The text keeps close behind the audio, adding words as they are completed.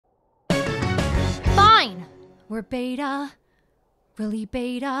we're beta, really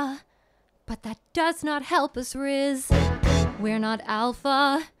beta, but that does not help us, Riz. We're not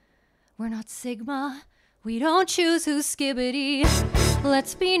alpha, we're not sigma, we don't choose who's skibidi.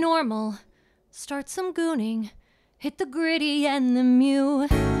 Let's be normal, start some gooning, hit the gritty and the mew.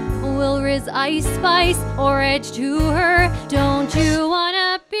 Will Riz ice spice or edge to her? Don't you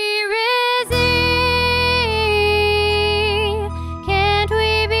wanna be Rizzy? Can't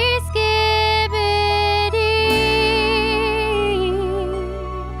we be skibidi?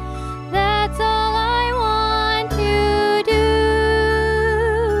 That's all I want to do.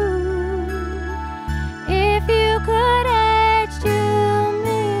 If you could edge to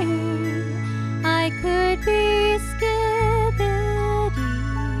me, I could be skibidi.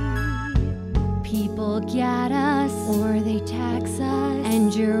 People get us or they tax us,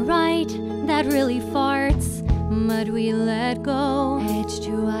 and you're right, that really farts. But we let go, edge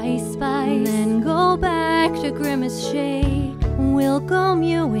to ice spice, then go back to grimace shade. We'll go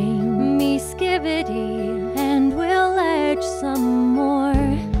mewing, me skibidi, and we'll edge some more.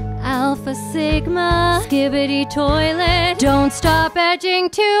 Alpha Sigma, skibidi toilet, don't stop edging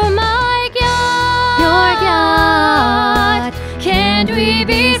to my yacht. Your yacht, can't we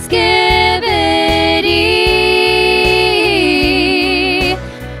be skibidi?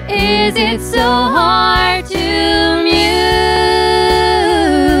 Is it so hard to mew?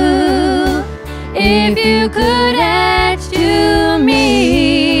 If you could edge to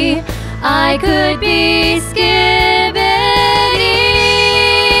me, I could be skibidi.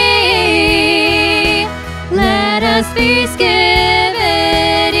 Let us be skibidi.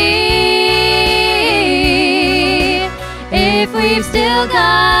 If we've still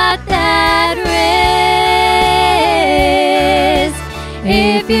got that riz.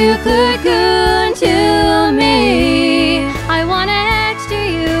 If you could goon to me, I wanna edge to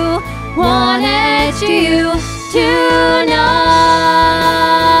you, wanna edge to you tonight.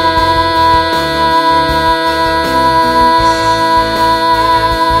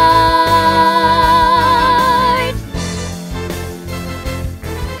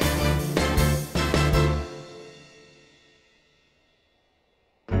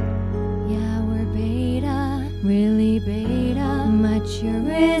 Yeah, we're beta, really beta, but your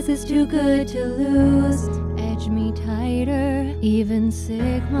riz is too good to lose. Edge me tighter, even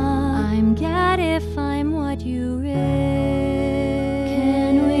sigma, I'm gad if I'm what you riz.